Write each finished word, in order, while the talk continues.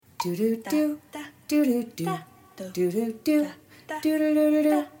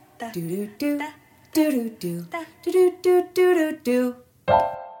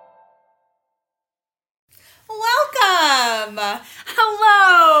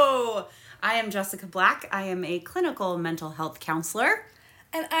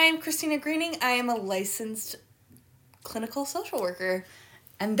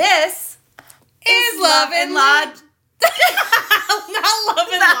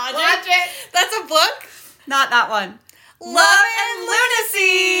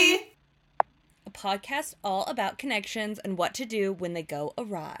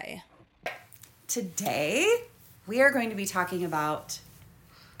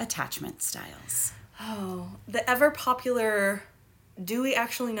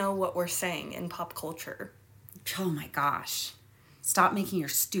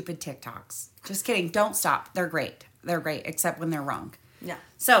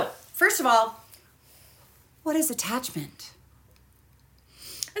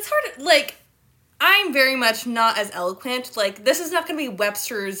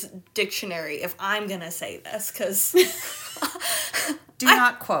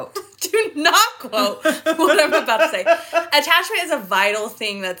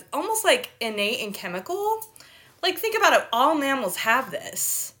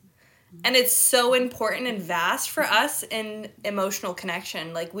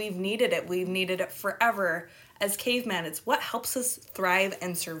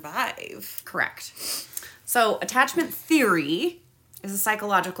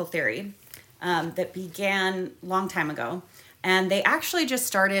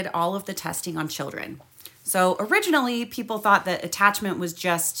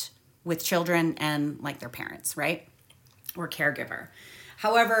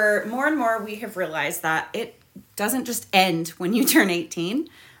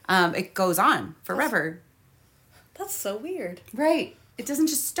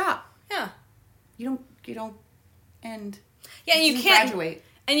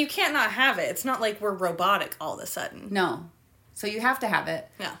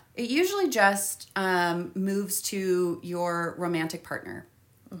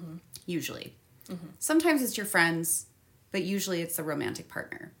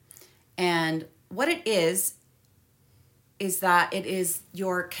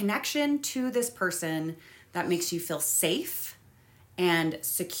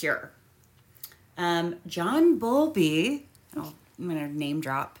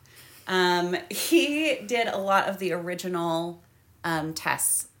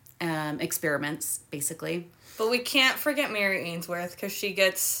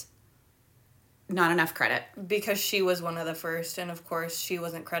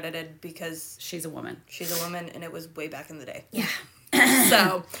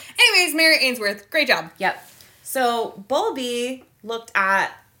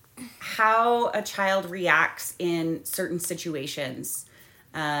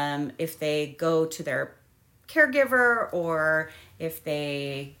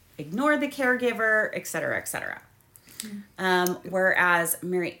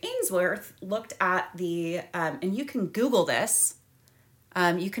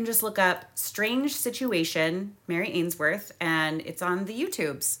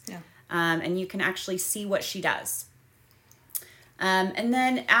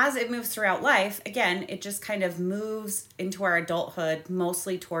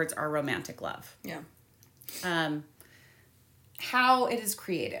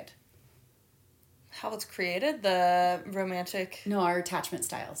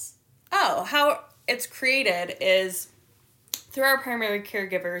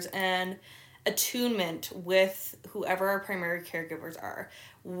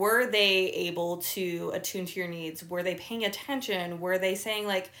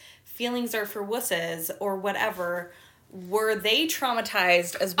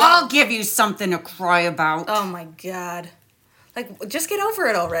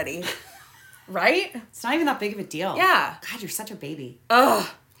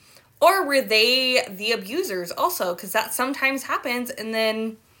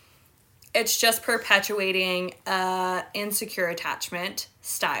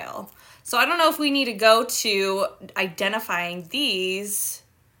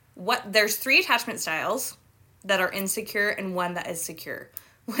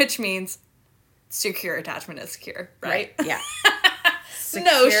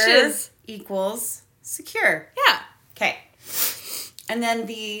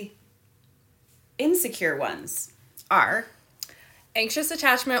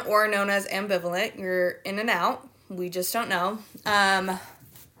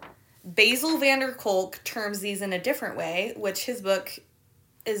Basil van der Kolk terms these in a different way, which his book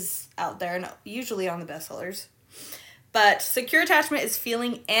is out there and usually on the bestsellers. But secure attachment is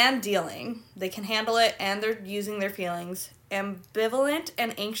feeling and dealing. They can handle it and they're using their feelings. Ambivalent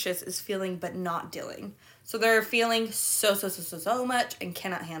and anxious is feeling but not dealing. So they're feeling so much and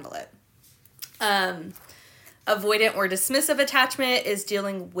cannot handle it. Avoidant or dismissive attachment is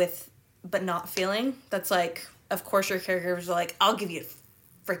dealing with but not feeling. That's like, of course your caregivers are like, I'll give you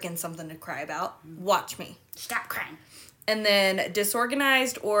freaking something to cry about. Watch me. Stop crying. And then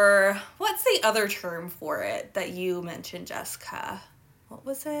disorganized, or what's the other term for it that you mentioned, Jessica? What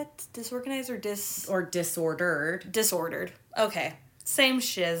was it? Disorganized or Or disordered. Disordered. Okay. Same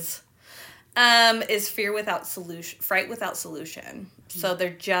shiz. Is fear without solution, fright without solution. So they're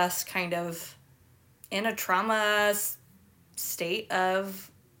just kind of in a trauma state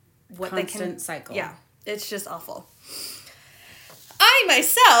of what Constant they can... cycle. Yeah. It's just awful. I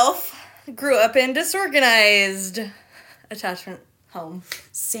myself grew up in disorganized attachment home.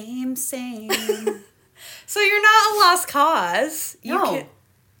 Same. So you're not a lost cause. No,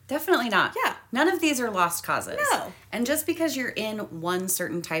 definitely not. Yeah. None of these are lost causes. No. And just because you're in one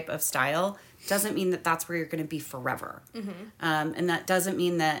certain type of style doesn't mean that that's where you're going to be forever. Mm-hmm. And that doesn't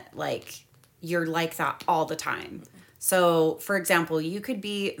mean that, like, you're like that all the time. So, for example, you could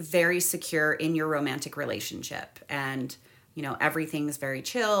be very secure in your romantic relationship and, you know, everything's very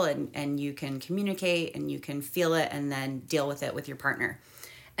chill and you can communicate and you can feel it and then deal with it with your partner.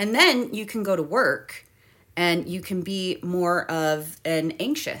 And then you can go to work and you can be more of an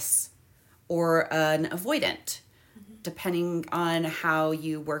anxious or an avoidant, depending on how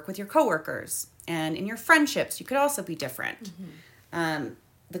you work with your coworkers. And in your friendships, you could also be different.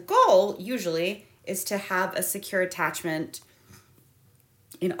 The goal, usually, is to have a secure attachment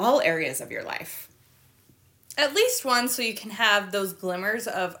in all areas of your life. At least one, so you can have those glimmers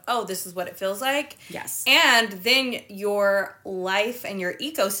of, oh, this is what it feels like. Yes. And then your life and your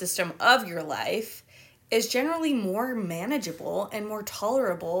ecosystem of your life is generally more manageable and more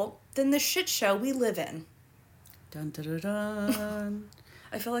tolerable than the shit show we live in. Dun, dun, dun, dun.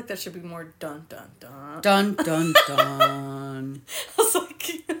 I feel like there should be more dun, dun, dun. Dun, dun, dun. I was like...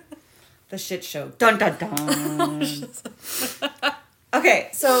 The shit show. Dun, dun, dun. Okay,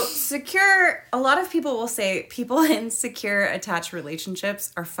 so secure, a lot of people will say people in secure attached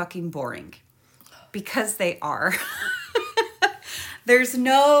relationships are fucking boring. Because they are. There's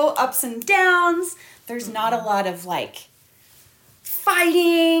no ups and downs. There's not a lot of, like,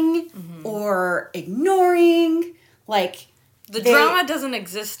 fighting or ignoring. Like, the drama doesn't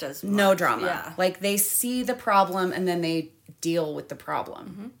exist as much. No drama. Yeah. Like, they see the problem and then they deal with the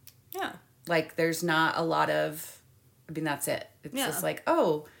problem. Yeah. Like, there's not a lot of... I mean, that's it. It's just like,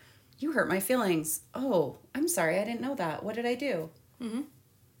 oh, you hurt my feelings. Oh, I'm sorry. I didn't know that. What did I do?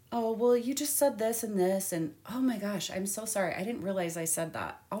 Oh, well, you just said this and this. And, oh, my gosh, I'm so sorry. I didn't realize I said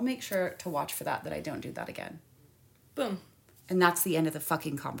that. I'll make sure to watch for that I don't do that again. Boom. And that's the end of the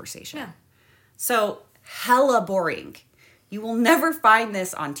fucking conversation. Yeah. So, hella boring. You will never find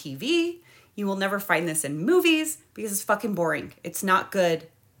this on TV. You will never find this in movies because it's fucking boring. It's not good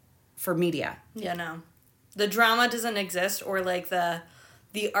for media. Yeah, no. The drama doesn't exist, or like the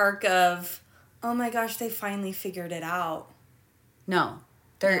arc of, oh my gosh, they finally figured it out. No.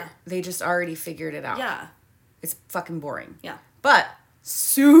 They just already figured it out. Yeah. It's fucking boring. Yeah. But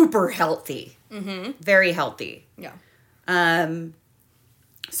super healthy. Very healthy. Yeah.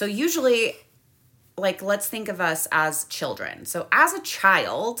 So usually, like, let's think of us as children. So as a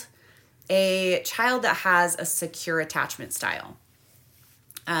child that has a secure attachment style,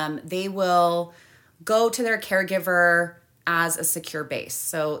 they will go to their caregiver as a secure base.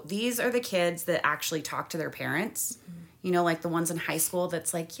 So these are the kids that actually talk to their parents. You know, like the ones in high school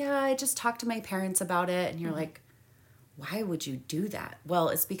that's like, yeah, I just talked to my parents about it. And you're like, why would you do that? Well,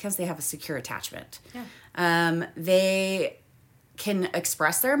 it's because they have a secure attachment. Yeah. They can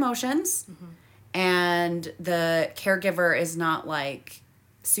express their emotions and the caregiver is not like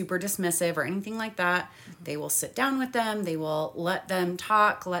super dismissive or anything like that. They will sit down with them. They will let them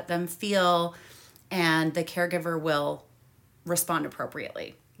talk, let them feel, and the caregiver will respond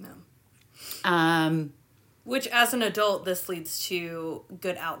appropriately. No. Which, as an adult, this leads to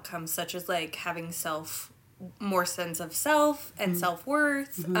good outcomes, such as like having more sense of self and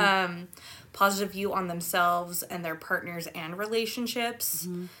self-worth, positive view on themselves and their partners and relationships,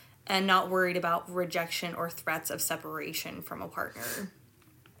 and not worried about rejection or threats of separation from a partner.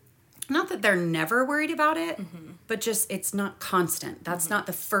 Not that they're never worried about it, but just it's not constant. That's not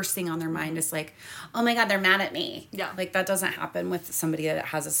the first thing on their mind. It's like, oh my God, they're mad at me. Yeah. Like that doesn't happen with somebody that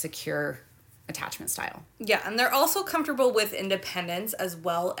has a secure attachment style. Yeah, and they're also comfortable with independence as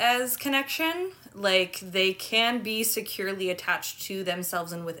well as connection. Like, they can be securely attached to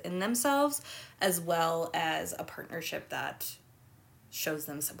themselves and within themselves, as well as a partnership that shows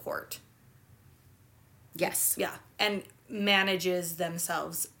them support. Yes. Yeah, and manages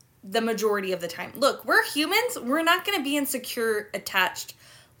themselves the majority of the time. Look, we're humans. We're not going to be in secure, attached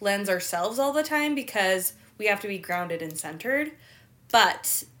lens ourselves all the time because we have to be grounded and centered.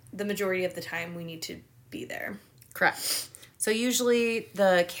 But the majority of the time, we need to be there. Correct. So usually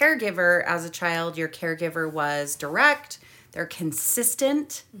the caregiver, as a child, your caregiver was direct, they're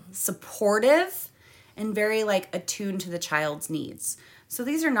consistent, supportive, and very like attuned to the child's needs. So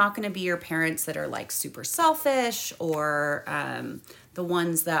these are not going to be your parents that are like super selfish or the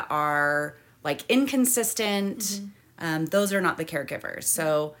ones that are like inconsistent. Those are not the caregivers.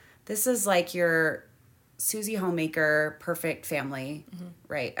 So this is like your Susie Homemaker, perfect family,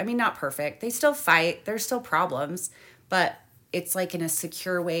 right? I mean, not perfect. They still fight. There's still problems, but it's like in a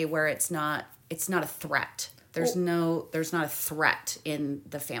secure way where it's not a threat. There's not a threat in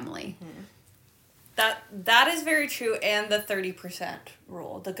the family. That is very true, and the 30%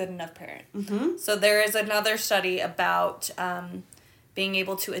 rule, the good enough parent. So there is another study about being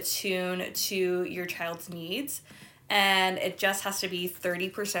able to attune to your child's needs, and it just has to be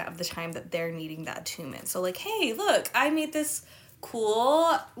 30% of the time that they're needing that attunement. So like, hey, look, I made this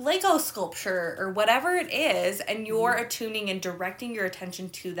cool Lego sculpture or whatever it is, and you're attuning and directing your attention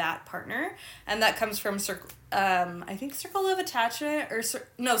to that partner, and that comes from I think circle of attachment or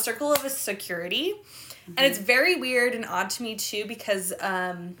circle of security. And it's very weird and odd to me too because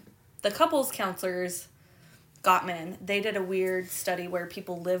the couples counselors, Gottman, they did a weird study where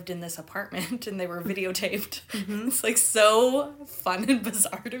people lived in this apartment and they were videotaped. It's like so fun and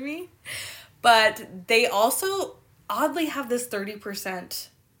bizarre to me, but they also oddly have this 30%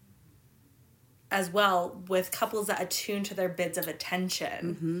 as well with couples that attune to their bids of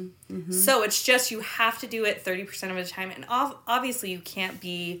attention. So it's just you have to do it 30% of the time, and obviously you can't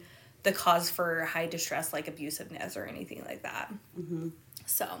be the cause for high distress like abusiveness or anything like that.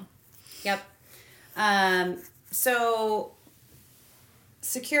 So Yep. So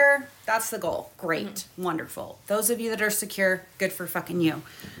secure, that's the goal. Great. Wonderful. Those of you that are secure, good for fucking you.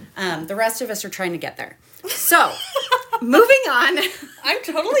 The rest of us are trying to get there. So moving on. I'm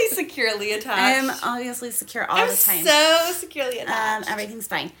totally securely attached. I am obviously secure all the time. So securely attached. Everything's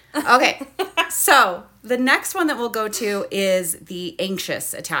fine. Okay. So the next one that we'll go to is the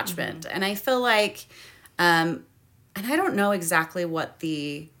anxious attachment. And I feel like, and I don't know exactly what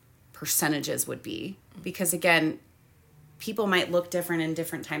the percentages would be because again, people might look different in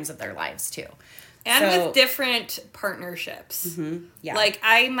different times of their lives too. And with different partnerships. Yeah. Like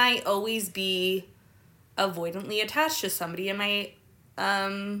I might always be avoidantly attached to somebody in my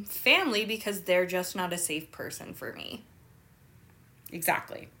family because they're just not a safe person for me.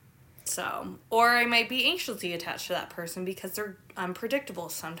 Exactly. So, or I might be anxiously attached to that person because they're unpredictable.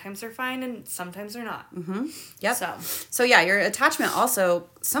 Sometimes they're fine and sometimes they're not. Yep. So yeah, your attachment also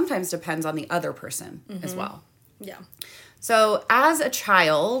sometimes depends on the other person as well. Yeah. So as a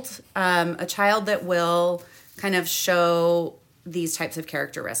child that will kind of show these types of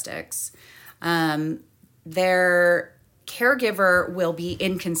characteristics, their caregiver will be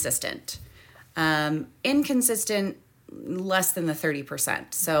inconsistent. Inconsistent less than the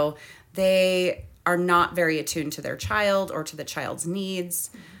 30%. So they are not very attuned to their child or to the child's needs.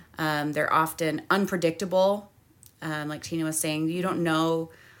 They're often unpredictable. Like Tina was saying, you don't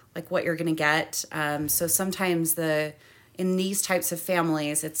know like what you're going to get. So sometimes in these types of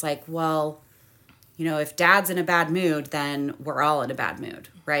families, it's like, well, you know, if dad's in a bad mood, then we're all in a bad mood,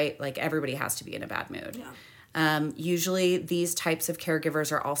 right? Like everybody has to be in a bad mood. Yeah. Usually these types of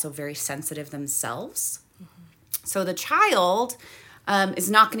caregivers are also very sensitive themselves. So the child is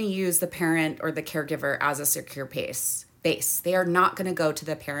not going to use the parent or the caregiver as a secure base. They are not going to go to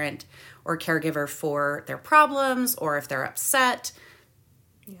the parent or caregiver for their problems or if they're upset.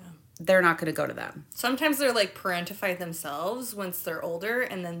 Yeah. They're not going to go to them. Sometimes they're like parentified themselves once they're older,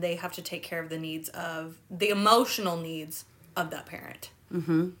 and then they have to take care of the emotional needs of that parent.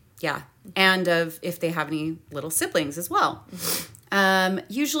 Yeah. And of if they have any little siblings as well.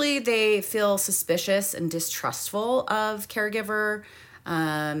 Usually they feel suspicious and distrustful of caregiver.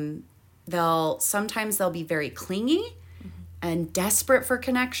 Sometimes they'll be very clingy and desperate for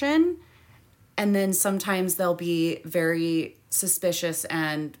connection. And then sometimes they'll be very suspicious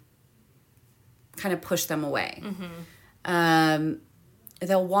and kind of push them away.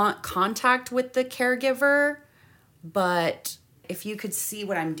 They'll want contact with the caregiver, but if you could see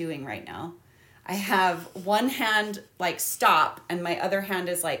what I'm doing right now, I have one hand like stop and my other hand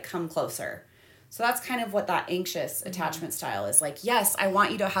is like come closer. So that's kind of what that anxious attachment style is. Like, yes, I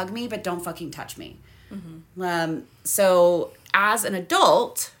want you to hug me, but don't fucking touch me. So as an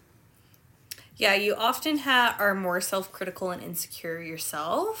adult... Yeah, you often are more self-critical and insecure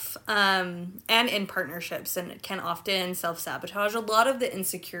yourself, and in partnerships, and it can often self-sabotage. A lot of the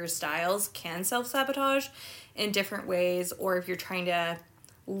insecure styles can self-sabotage in different ways, or if you're trying to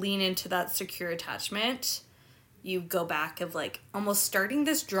lean into that secure attachment, you go back of like almost starting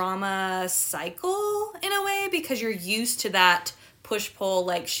this drama cycle in a way because you're used to that push-pull,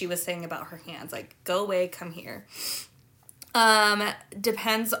 like she was saying about her hands, like go away, come here.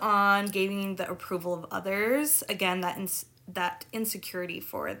 Depends on gaining the approval of others. Again, that insecurity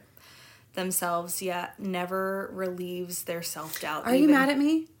for themselves, yet never relieves their self-doubt. Are you mad at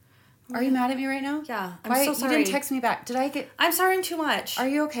me? Are you mad at me right now? Yeah, I'm so sorry. You didn't text me back. Did I get... I'm sorry I'm too much. Are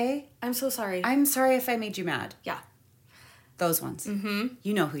you okay? I'm so sorry. I'm sorry if I made you mad. Yeah. Those ones. Mm-hmm.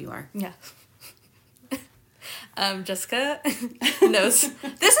 You know who you are. Yeah. Jessica knows.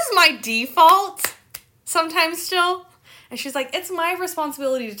 This is my default sometimes still. And she's like, it's my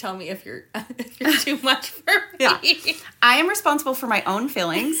responsibility to tell me if you're too much for me. Yeah. I am responsible for my own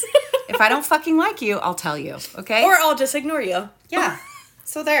feelings. If I don't fucking like you, I'll tell you, okay? Or I'll just ignore you. Yeah.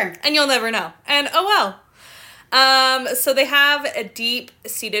 So there. And you'll never know. And oh well. So they have a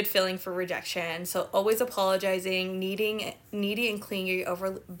deep-seated feeling for rejection. So always apologizing, needy and clingy,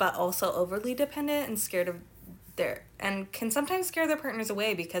 but also overly dependent and scared of and can sometimes scare their partners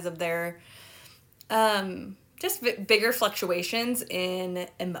away because of their just bigger fluctuations in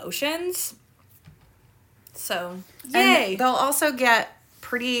emotions. So, yay! And they'll also get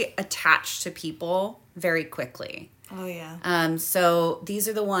pretty attached to people very quickly. Oh, yeah. So these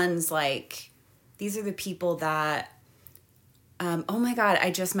are the ones, like, these are the people that, oh my God, I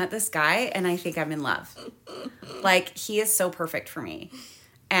just met this guy and I think I'm in love. Like, he is so perfect for me.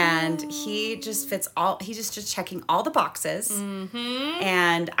 And he just fits he's just checking all the boxes. Mm-hmm.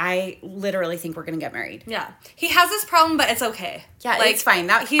 And I literally think we're going to get married. Yeah. He has this problem, but it's okay. Yeah, like, it's fine.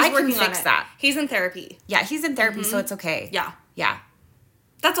 He's working fix on it. That. He's in therapy. Yeah, he's in therapy, so it's okay. Yeah. Yeah.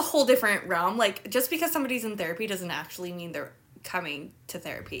 That's a whole different realm. Like, just because somebody's in therapy doesn't actually mean they're coming to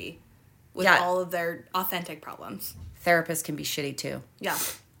therapy with all of their authentic problems. Therapists can be shitty, too. Yeah.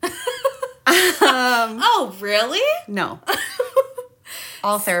 Oh, really? No.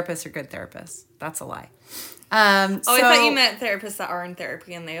 All therapists are good therapists. That's a lie. I thought you meant therapists that are in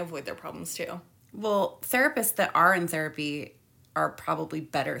therapy and they avoid their problems too. Well, therapists that are in therapy are probably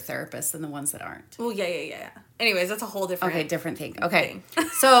better therapists than the ones that aren't. Well, yeah. Anyways, that's a whole different... Okay, different thing. Okay.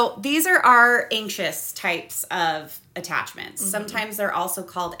 So these are our anxious types of attachments. Mm-hmm. Sometimes they're also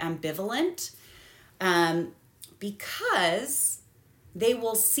called ambivalent because they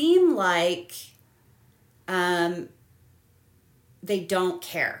will seem like... they don't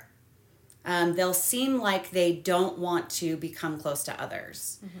care. They'll seem like they don't want to become close to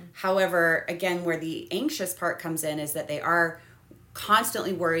others. Mm-hmm. However, again, where the anxious part comes in is that they are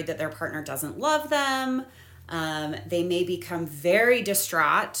constantly worried that their partner doesn't love them. They may become very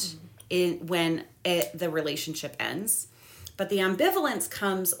distraught when the relationship ends. But the ambivalence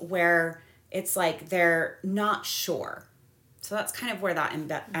comes where it's like they're not sure. So that's kind of where that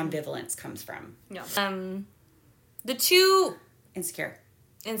ambivalence comes from. Yeah. The two...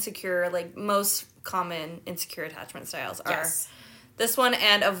 Insecure, like most common insecure attachment styles are this one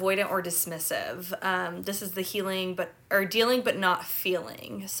and avoidant or dismissive. This is the dealing but not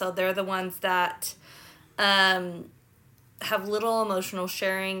feeling. So they're the ones that have little emotional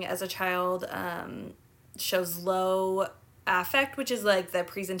sharing as a child, shows low affect, which is like the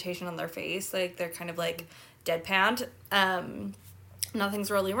presentation on their face. Like they're kind of like deadpanned. Nothing's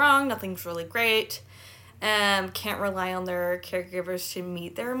really wrong. Nothing's really great. Can't rely on their caregivers to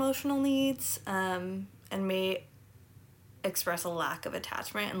meet their emotional needs, and may express a lack of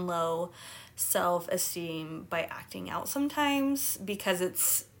attachment and low self-esteem by acting out sometimes because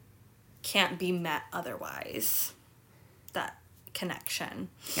it's can't be met otherwise. That connection.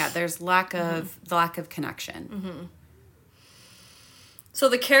 Yeah, there's lack of connection. Mm-hmm. So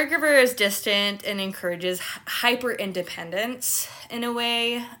the caregiver is distant and encourages hyper independence in a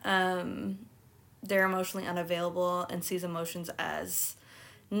way. They're emotionally unavailable and sees emotions as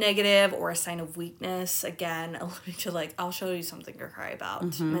negative or a sign of weakness. Again, alluding to like, I'll show you something to cry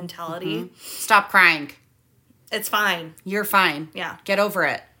about mentality. Mm-hmm. Stop crying. It's fine. You're fine. Yeah. Get over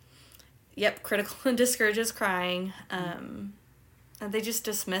it. Yep. Critical and discourages crying. And they just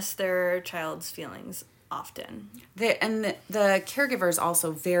dismiss their child's feelings often. The caregiver is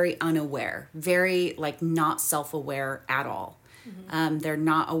also very unaware, very like not self-aware at all. Mm-hmm. They're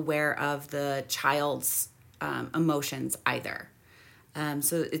not aware of the child's emotions either.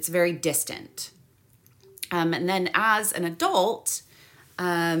 So it's very distant. And then as an adult,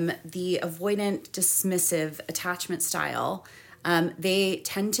 the avoidant dismissive attachment style, they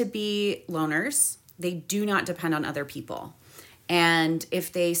tend to be loners. They do not depend on other people. And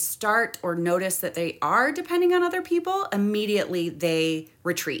if they start or notice that they are depending on other people, immediately they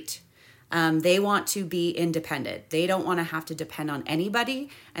retreat. They want to be independent. They don't want to have to depend on anybody,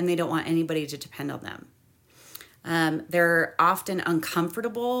 and they don't want anybody to depend on them. They're often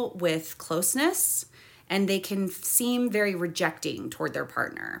uncomfortable with closeness, and they can seem very rejecting toward their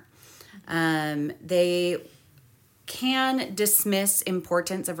partner. They can dismiss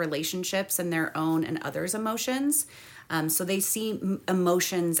importance of relationships and their own and others' emotions. So they see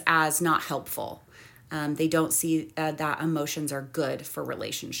emotions as not helpful. They don't see that emotions are good for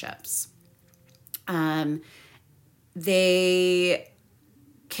relationships. They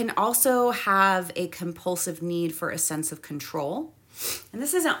can also have a compulsive need for a sense of control. And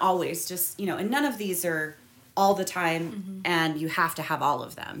this isn't always just, and none of these are all the time, and you have to have all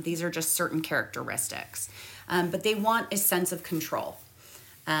of them. These are just certain characteristics. But they want a sense of control.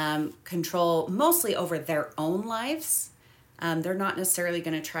 Control mostly over their own lives. They're not necessarily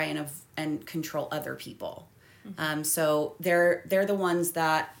going to try and control other people. So they're the ones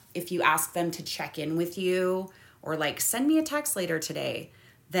that if you ask them to check in with you or like send me a text later today,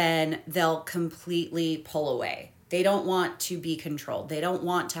 then they'll completely pull away. They don't want to be controlled. They don't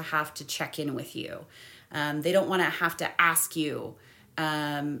want to have to check in with you. They don't want to have to ask you,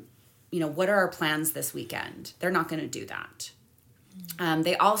 what are our plans this weekend? They're not going to do that.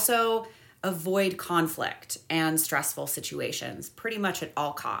 They also avoid conflict and stressful situations pretty much at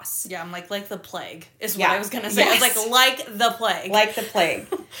all costs. Yeah, I'm like the plague is what I was going to say. Yes. I was like the plague. Like the plague.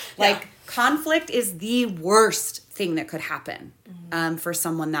 Conflict is the worst thing that could happen for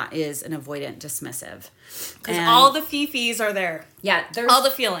someone that is an avoidant dismissive. Because all the fifis are there. Yeah. All the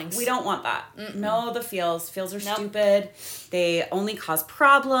feelings. We don't want that. Mm-mm. No, the feels. Feels are stupid. They only cause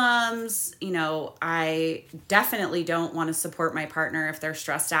problems. I definitely don't want to support my partner if they're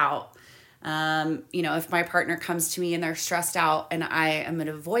stressed out. If my partner comes to me and they're stressed out and I am an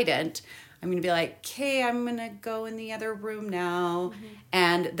avoidant, I'm going to be like, okay, I'm going to go in the other room now. Mm-hmm.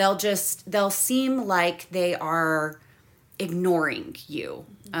 And they'll seem like they are ignoring you.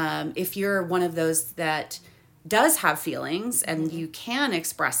 Mm-hmm. If you're one of those that does have feelings and you can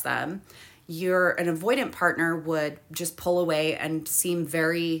express them, an avoidant partner would just pull away and seem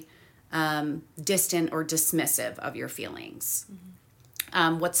very distant or dismissive of your feelings.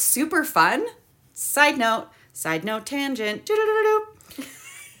 Mm-hmm. What's super fun, side note tangent,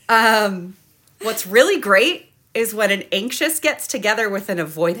 what's really great is when an anxious gets together with an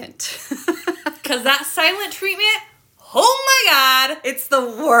avoidant. Because that silent treatment, oh my God. It's the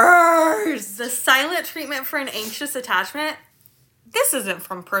worst. The silent treatment for an anxious attachment, this isn't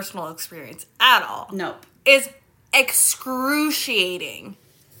from personal experience at all. Nope. Is excruciating.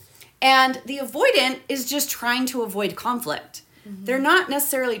 And the avoidant is just trying to avoid conflict. Mm-hmm. They're not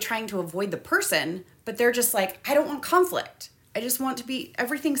necessarily trying to avoid the person, but they're just like, I don't want conflict. I just want to be,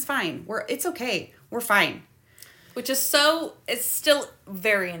 everything's fine. It's okay. We're fine. Which is it's still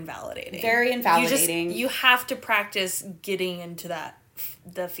very invalidating. Very invalidating. You have to practice getting into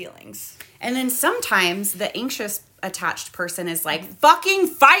the feelings. And then sometimes the anxious attached person is like, fucking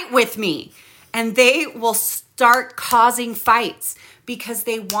fight with me. And they will start causing fights because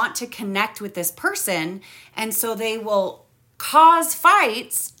they want to connect with this person. And so they will cause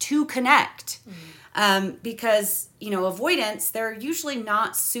fights to connect. Mm-hmm. Because, avoidance, they're usually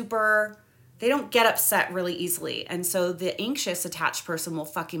not they don't get upset really easily. And so the anxious attached person will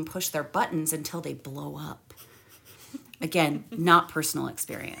fucking push their buttons until they blow up. Again, not personal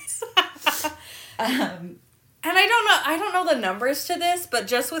experience. And I don't know the numbers to this, but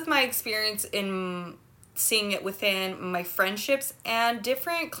just with my experience in seeing it within my friendships and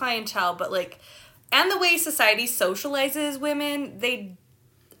different clientele, but and the way society socializes women,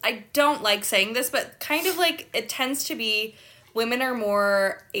 I don't like saying this, but kind of it tends to be women are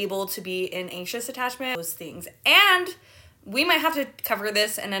more able to be in anxious attachment, those things. And we might have to cover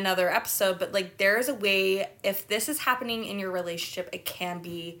this in another episode, but there is a way, if this is happening in your relationship, it can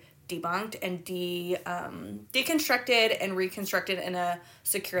be debunked and deconstructed and reconstructed in a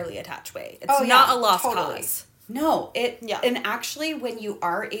securely attached way. It's not a lost cause. No, and actually when you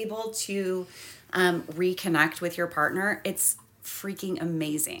are able to reconnect with your partner, it's freaking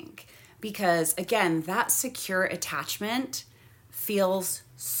amazing. Because again, that secure attachment feels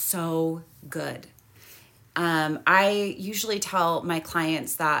so good. I usually tell my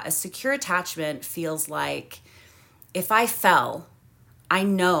clients that a secure attachment feels like if I fell, I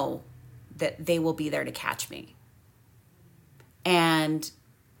know that they will be there to catch me. And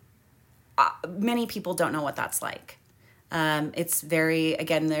many people don't know what that's like. It's very,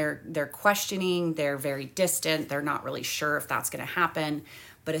 again, they're questioning, they're very distant, they're not really sure if that's going to happen.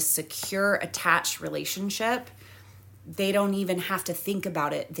 But a secure, attached relationship, they don't even have to think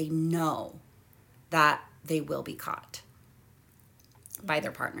about it. They know that they will be caught by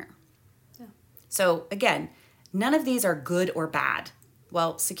their partner. Yeah. So again, none of these are good or bad.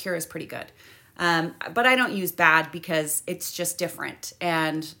 Well, secure is pretty good. But I don't use bad because it's just different,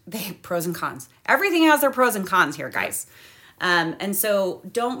 and they have pros and cons. Everything has their pros and cons here, guys. And so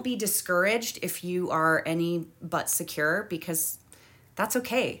don't be discouraged if you are any but secure, because that's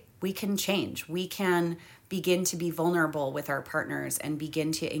okay. We can change. We can begin to be vulnerable with our partners and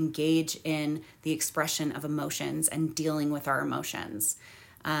begin to engage in the expression of emotions and dealing with our emotions.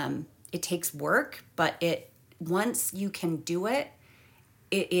 It takes work, but once you can do it,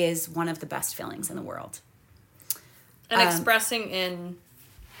 it is one of the best feelings in the world. And expressing in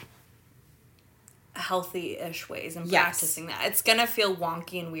healthy-ish ways and practicing that. It's going to feel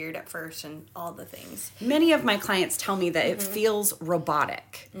wonky and weird at first and all the things. Many of my clients tell me that it feels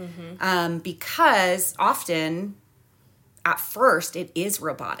robotic because often at first it is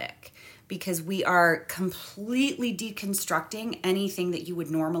robotic because we are completely deconstructing anything that you would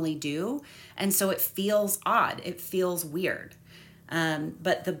normally do. And so it feels odd. It feels weird.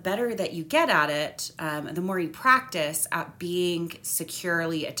 But the better that you get at it, the more you practice at being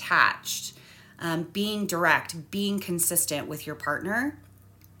securely attached, being direct, being consistent with your partner,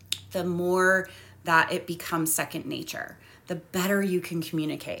 the more that it becomes second nature, the better you can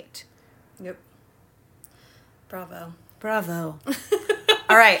communicate. Yep. Bravo.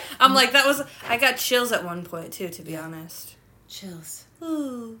 All right. I'm like, I got chills at one point too, to be honest. Chills.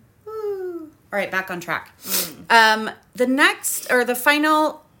 Ooh. All right, back on track. The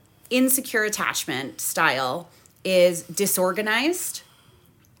final insecure attachment style is disorganized.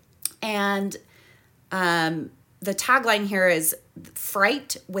 And the tagline here is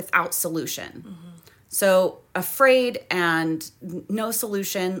fright without solution. So afraid and no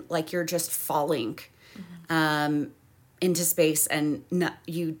solution, like you're just falling into space and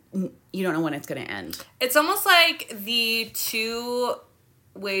you don't know when it's going to end. It's almost like the two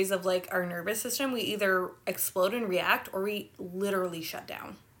ways of like our nervous system. We either explode and react or we literally shut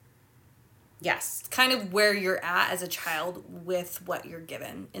down. Yes. It's kind of where you're at as a child with what you're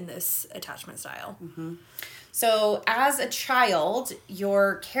given in this attachment style. So as a child,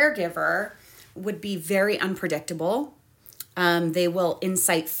 your caregiver would be very unpredictable. They will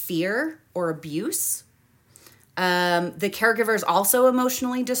incite fear or abuse. The caregiver is also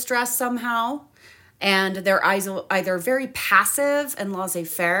emotionally distressed somehow. And they're either very passive and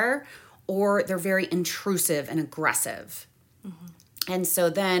laissez-faire, or they're very intrusive and aggressive. And so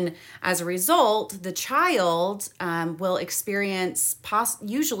then, as a result, the child will experience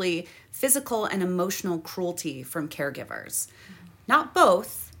usually physical and emotional cruelty from caregivers. Not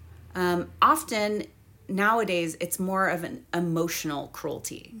both. Often, nowadays, it's more of an emotional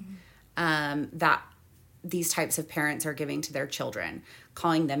cruelty that these types of parents are giving to their children,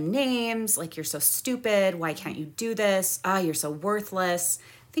 calling them names like, you're so stupid, why can't you do this, you're so worthless,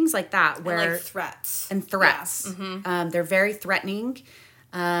 things like that. Where, and like threats. Yeah. They're very threatening.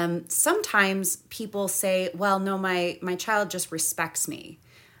 Sometimes people say, well, no, my child just respects me.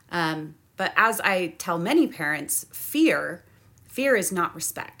 But as I tell many parents, fear is not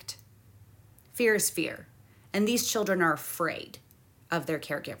respect. Fear is fear. And these children are afraid of their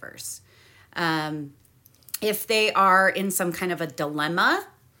caregivers. If they are in some kind of a dilemma,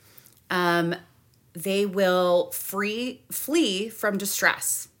 they will flee from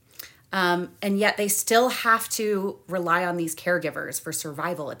distress. And yet they still have to rely on these caregivers for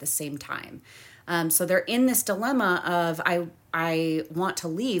survival at the same time. So they're in this dilemma of, I want to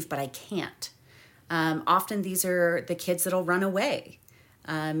leave, but I can't. Often these are the kids that'll run away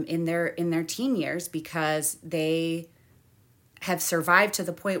in their teen years because they have survived to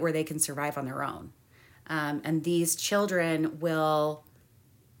the point where they can survive on their own. And these children will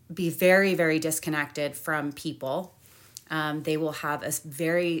be very, very disconnected from people. They will have a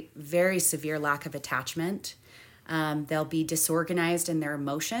very, very severe lack of attachment. They'll be disorganized in their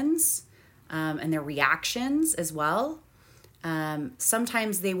emotions and their reactions as well.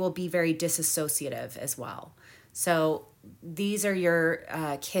 Sometimes they will be very disassociative as well. So these are your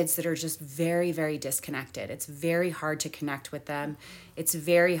kids that are just very, very disconnected. It's very hard to connect with them. It's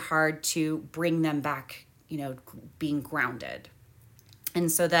very hard to bring them back, being grounded.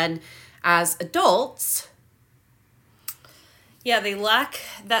 And so then as adults... Yeah, they lack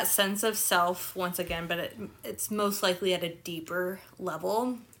that sense of self once again, but it's most likely at a deeper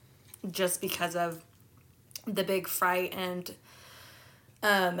level just because of the big fright and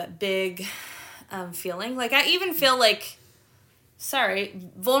big feeling. Like, I even feel like,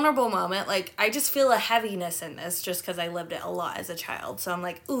 vulnerable moment. Like, I just feel a heaviness in this just because I lived it a lot as a child. So I'm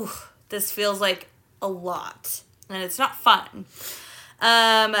like, ooh, this feels like a lot. And it's not fun.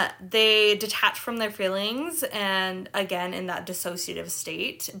 They detach from their feelings and, again, in that dissociative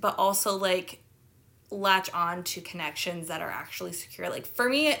state, but also, like, latch on to connections that are actually secure. Like, for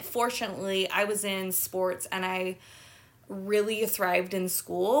me, fortunately, I was in sports and I really thrived in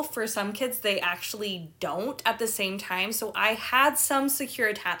school. For some kids, they actually don't at the same time. So I had some secure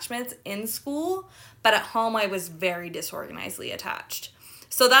attachments in school, but at home I was very disorganizedly attached.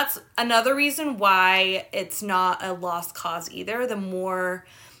 So that's another reason why it's not a lost cause either. The more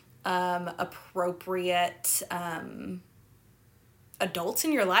appropriate adults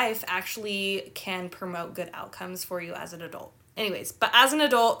in your life actually can promote good outcomes for you as an adult. Anyways, but as an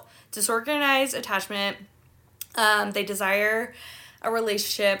adult, disorganized attachment, they desire a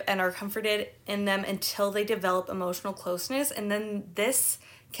relationship and are comforted in them until they develop emotional closeness. And then this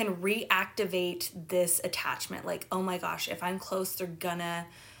can reactivate this attachment. Like, oh my gosh, if I'm close, they're gonna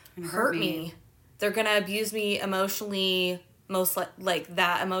hurt me. They're gonna abuse me emotionally, like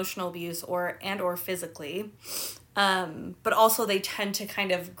that emotional abuse or physically. But also they tend to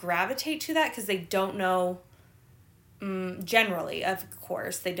kind of gravitate to that because they don't know, generally, of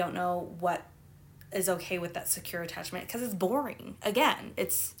course, they don't know what is okay with that secure attachment because it's boring. Again,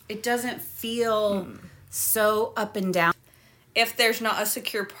 it doesn't feel so up and down if there's not a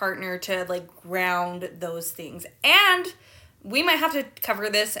secure partner to, like, ground those things. And we might have to cover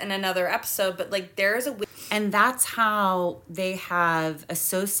this in another episode, but, like, there is and that's how they have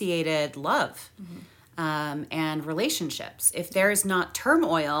associated love and relationships. If there is not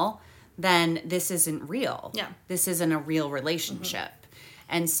turmoil, then this isn't real. Yeah, this isn't a real relationship.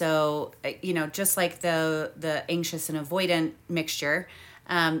 And so, just like the anxious and avoidant mixture,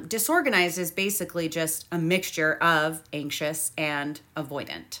 disorganized is basically just a mixture of anxious and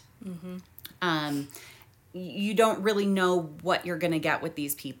avoidant. You don't really know what you're going to get with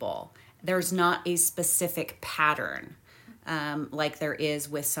these people. There's not a specific pattern like there is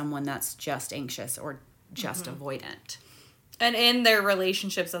with someone that's just anxious or just avoidant. And in their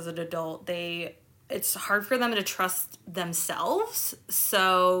relationships as an adult, it's hard for them to trust themselves.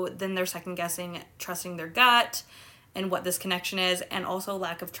 So then they're second guessing, trusting their gut and what this connection is, and also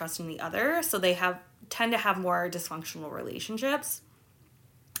lack of trust in the other. So they tend to have more dysfunctional relationships.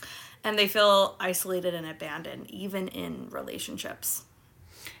 And they feel isolated and abandoned, even in relationships.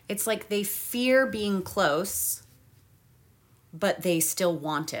 It's like they fear being close, but they still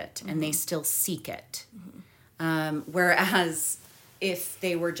want it and they still seek it. Whereas if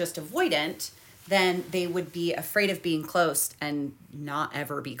they were just avoidant, then they would be afraid of being close and not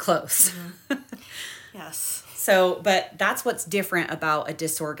ever be close. Yes. So, but that's what's different about a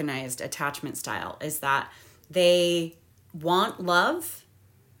disorganized attachment style is that they want love,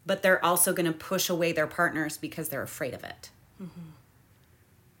 but they're also going to push away their partners because they're afraid of it.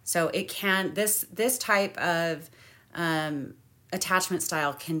 So it can, this type of attachment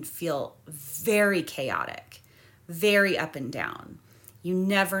style can feel very chaotic, very up and down. You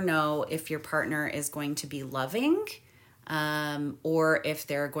never know if your partner is going to be loving or if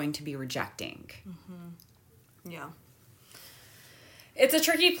they're going to be rejecting. Yeah. It's a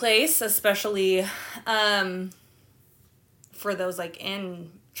tricky place, especially for those, like,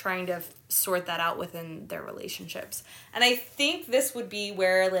 in trying to sort that out within their relationships. And I think this would be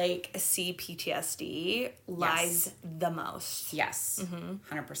where, like, CPTSD lies the most. Yes.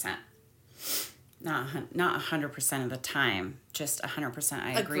 100%. Not 100% of the time, just 100%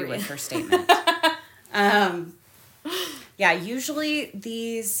 I agree with her statement. Yeah, usually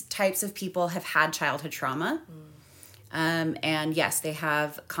these types of people have had childhood trauma. And yes, they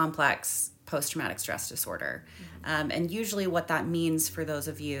have complex post-traumatic stress disorder. And usually what that means for those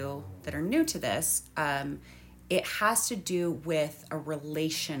of you that are new to this, it has to do with a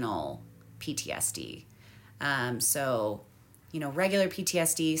relational PTSD. So, regular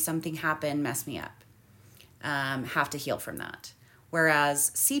PTSD, something happened, messed me up. Have to heal from that.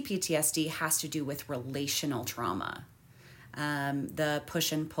 Whereas CPTSD has to do with relational trauma. The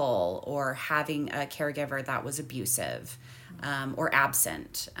push and pull, or having a caregiver that was abusive or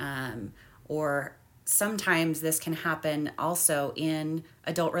absent, or sometimes this can happen also in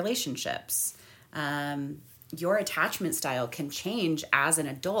adult relationships. Your attachment style can change as an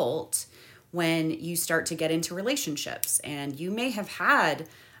adult when you start to get into relationships, and you may have had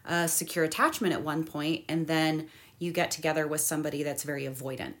a secure attachment at one point, and then you get together with somebody that's very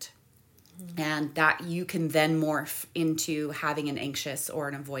avoidant. And that you can then morph into having an anxious or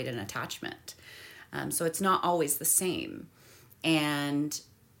an avoidant attachment. So it's not always the same. And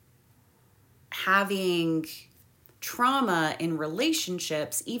having trauma in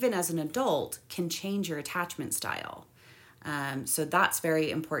relationships, even as an adult, can change your attachment style. So that's very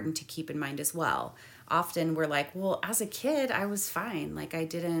important to keep in mind as well. Often we're like, well, as a kid, I was fine. Like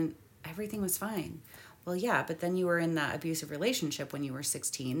everything was fine. Well, yeah, but then you were in that abusive relationship when you were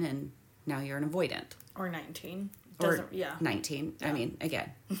 16 and now you're an avoidant. Or 19. Or 19. Yeah. I mean,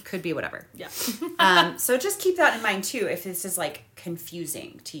 again, could be whatever. Yeah. So just keep that in mind too, if this is like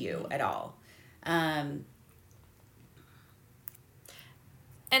confusing to you at all. And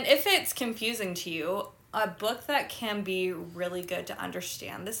if it's confusing to you, a book that can be really good to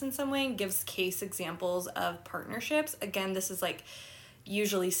understand this in some way gives case examples of partnerships. Again, this is like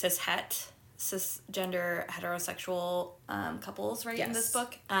usually cisgender, heterosexual couples, right? Yes. In this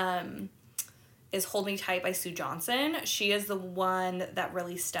book. Is Hold Me Tight by Sue Johnson. She is the one that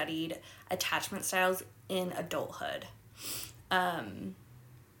really studied attachment styles in adulthood.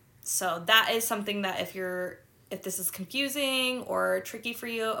 So that is something that if this is confusing or tricky for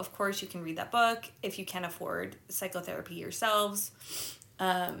you, of course you can read that book if you can afford psychotherapy yourselves.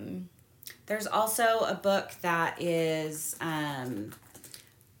 There's also a book that is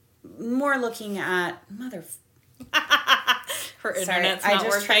more looking at her internet's Sorry, not I just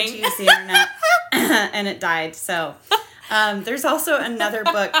working. tried to use the internet and it died. So there's also another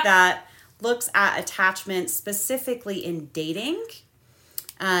book that looks at attachment specifically in dating.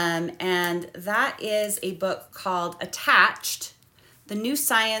 And that is a book called Attached, The New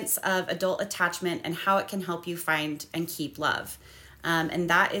Science of Adult Attachment and How It Can Help You Find and Keep Love. And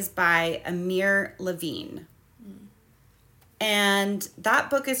that is by Amir Levine. And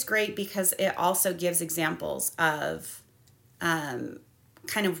that book is great because it also gives examples of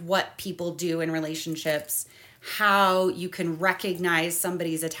kind of what people do in relationships, how you can recognize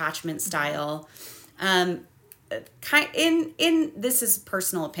somebody's attachment style. This is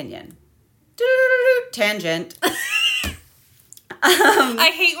personal opinion. Tangent.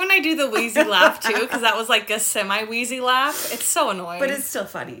 I hate when I do the wheezy laugh too, because that was like a semi-wheezy laugh. It's so annoying. But it's still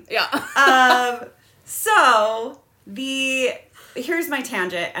funny. Yeah. So here's my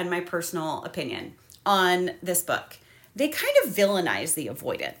tangent and my personal opinion on this book. They kind of villainize the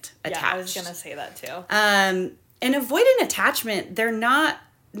avoidant attached. Yeah, I was going to say that too. In avoidant attachment, they're not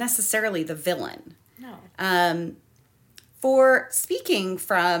necessarily the villain. No. For speaking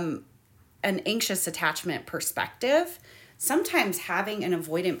from an anxious attachment perspective, sometimes having an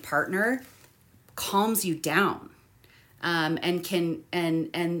avoidant partner calms you down.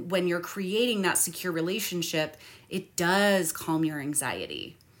 And when you're creating that secure relationship, it does calm your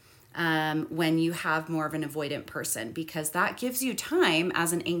anxiety when you have more of an avoidant person, because that gives you time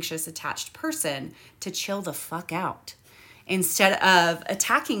as an anxious attached person to chill the fuck out. Instead of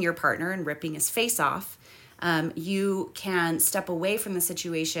attacking your partner and ripping his face off, you can step away from the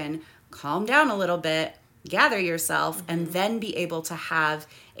situation, calm down a little bit, gather yourself, and then be able to have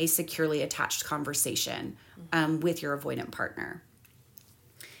a securely attached conversation with your avoidant partner.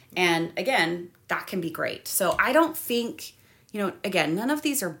 And again, that can be great. So I don't think, again, none of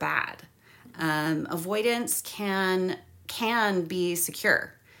these are bad. Avoidance can be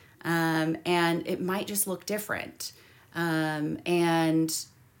secure, and it might just look different. And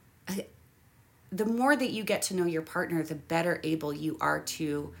the more that you get to know your partner, the better able you are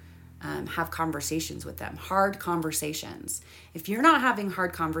to have conversations with them, hard conversations. If you're not having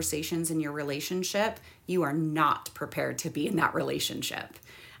hard conversations in your relationship, you are not prepared to be in that relationship.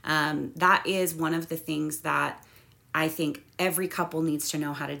 That is one of the things that I think every couple needs to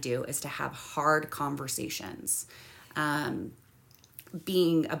know how to do, is to have hard conversations,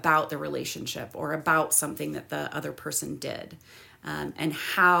 being about the relationship or about something that the other person did, and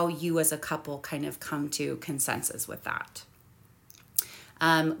how you as a couple kind of come to consensus with that.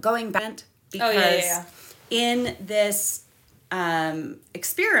 Going back, because in this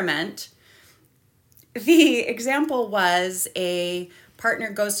experiment, the example was a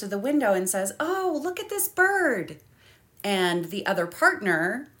partner goes to the window and says, "Oh, look at this bird." And the other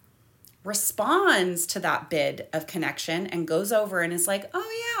partner responds to that bid of connection and goes over and is like,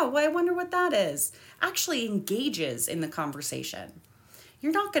 "Oh yeah, well, I wonder what that is." Actually engages in the conversation.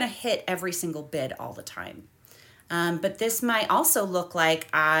 You're not going to hit every single bid all the time. But this might also look like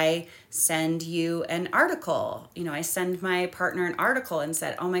I send you an article. I send my partner an article and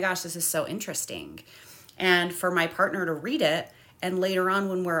said, "Oh my gosh, this is so interesting." And for my partner to read it, and later on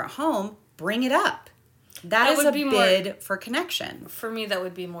when we're at home, bring it up. That is a bid for connection. For me, that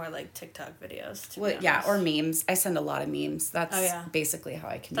would be more like TikTok videos. Yeah, or memes. I send a lot of memes. That's basically how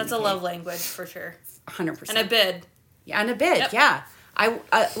I communicate. That's a love language for sure. 100%. And a bid. Yeah, and a bid. Yep. Yeah. I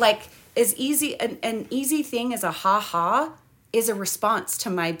like as easy an easy thing as a ha-ha is a response to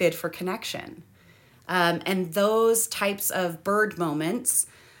my bid for connection. And those types of bird moments,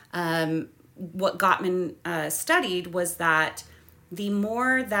 what Gottman studied was that the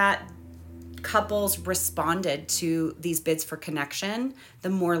more that couples responded to these bids for connection, the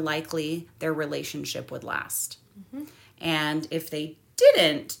more likely their relationship would last. Mm-hmm. And if they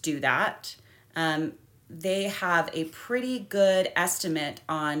didn't do that, they have a pretty good estimate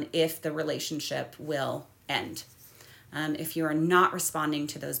on if the relationship will end. If you are not responding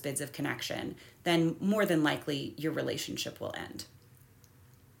to those bids of connection, then more than likely your relationship will end.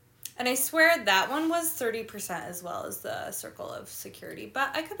 And I swear that one was 30% as well as the circle of security,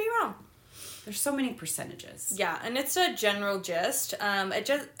 but I could be wrong. There's so many percentages. Yeah, and it's a general gist.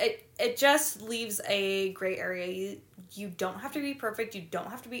 It just leaves a gray area. You don't have to be perfect. You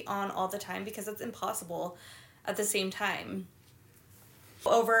don't have to be on all the time because it's impossible at the same time.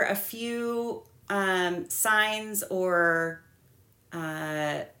 Over a few signs or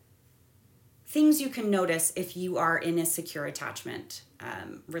things you can notice if you are in a secure attachment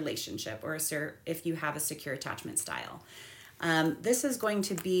relationship or if you have a secure attachment style. This is going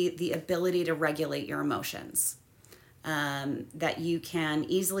to be the ability to regulate your emotions, that you can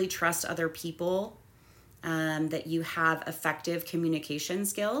easily trust other people, that you have effective communication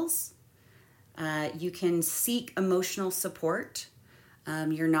skills, you can seek emotional support.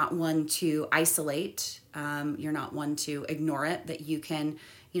 You're not one to isolate. You're not one to ignore it, that you can,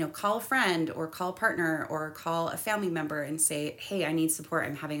 call a friend or call a partner or call a family member and say, hey, I need support.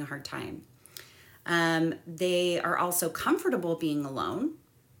 I'm having a hard time. They are also comfortable being alone,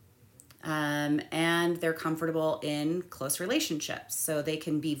 and they're comfortable in close relationships. So they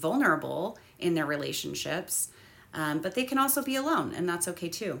can be vulnerable in their relationships, but they can also be alone, and that's okay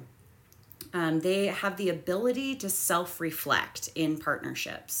too. They have the ability to self-reflect in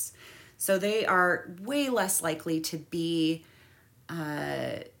partnerships. So they are way less likely to be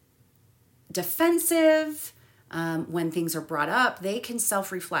defensive when things are brought up. They can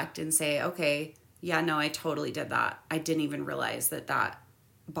self-reflect and say, okay, yeah, no, I totally did that. I didn't even realize that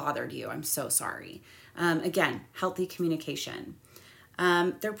bothered you. I'm so sorry. Again, healthy communication.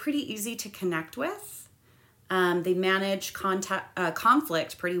 They're pretty easy to connect with. They manage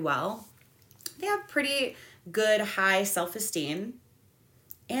conflict pretty well. They have pretty good high self-esteem,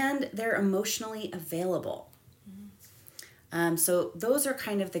 and they're emotionally available. So those are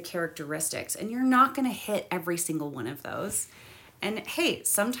kind of the characteristics, and you're not going to hit every single one of those. And hey,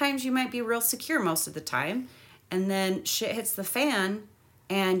 sometimes you might be real secure most of the time, and then shit hits the fan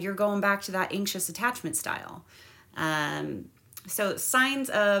and you're going back to that anxious attachment style. So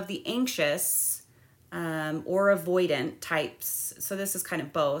signs of the anxious or avoidant types. So this is kind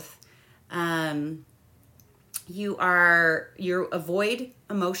of both. You avoid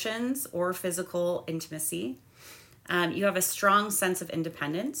emotions or physical intimacy. You have a strong sense of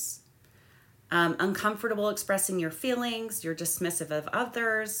independence. Uncomfortable expressing your feelings, you're dismissive of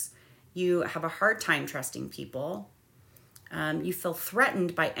others, you have a hard time trusting people, you feel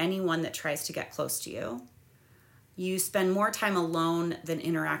threatened by anyone that tries to get close to you, you spend more time alone than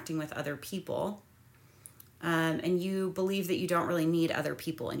interacting with other people, and you believe that you don't really need other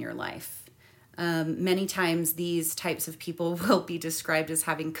people in your life. Many times these types of people will be described as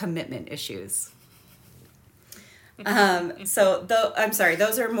having commitment issues.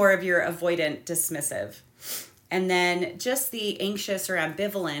 Those are more of your avoidant, dismissive. And then just the anxious or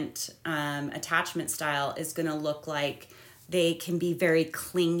ambivalent attachment style is going to look like they can be very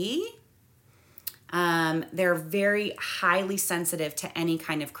clingy. They're very highly sensitive to any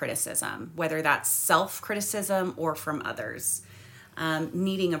kind of criticism, whether that's self-criticism or from others.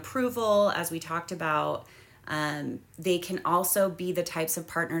 Needing approval, as we talked about. They can also be the types of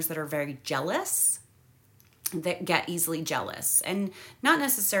partners that are very jealous, that get easily jealous, and not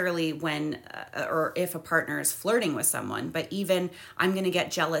necessarily when or if a partner is flirting with someone, but even I'm going to get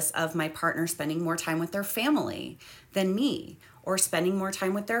jealous of my partner spending more time with their family than me, or spending more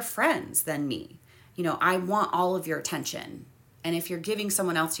time with their friends than me. I want all of your attention, and if you're giving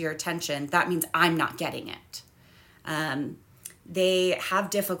someone else your attention, that means I'm not getting it. They have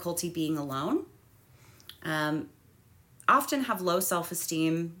difficulty being alone, often have low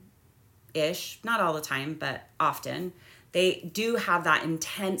self-esteem ish, not all the time, but often. They do have that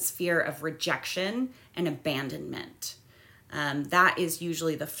intense fear of rejection and abandonment. That is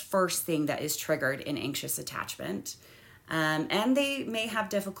usually the first thing that is triggered in anxious attachment. And they may have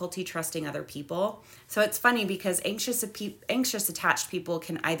difficulty trusting other people. So it's funny because anxious attached people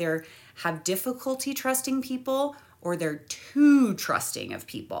can either have difficulty trusting people or they're too trusting of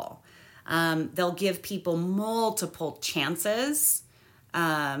people. They'll give people multiple chances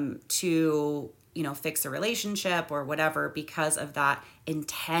to fix a relationship or whatever because of that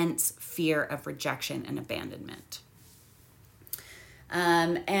intense fear of rejection and abandonment.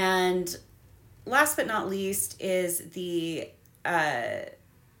 And last but not least is the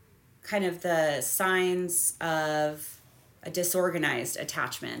kind of the signs of a disorganized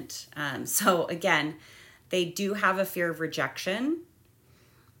attachment. So again, they do have a fear of rejection.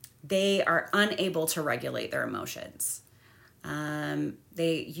 They are unable to regulate their emotions.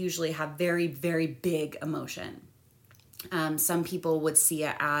 They usually have very, very big emotion. Some people would see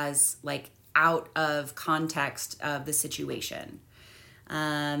it as like out of context of the situation.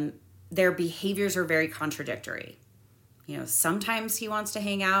 Their behaviors are very contradictory. Sometimes he wants to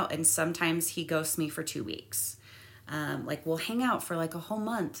hang out and sometimes he ghosts me for 2 weeks. Like we'll hang out for like a whole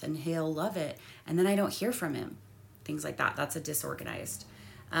month and he'll love it. And then I don't hear from him. Things like that. That's a disorganized.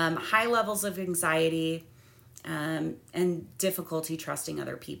 High levels of anxiety and difficulty trusting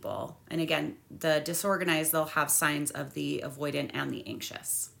other people. And again, the disorganized, they'll have signs of the avoidant and the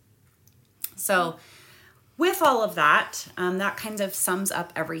anxious. So with all of that, that kind of sums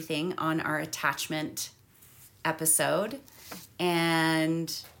up everything on our attachment episode.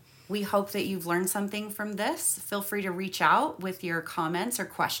 And we hope that you've learned something from this. Feel free to reach out with your comments or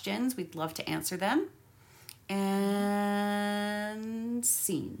questions. We'd love to answer them. And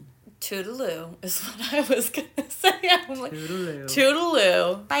scene. Toodaloo is what I was going to say. I'm like, Toodaloo.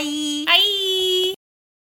 Toodaloo. Bye. Bye.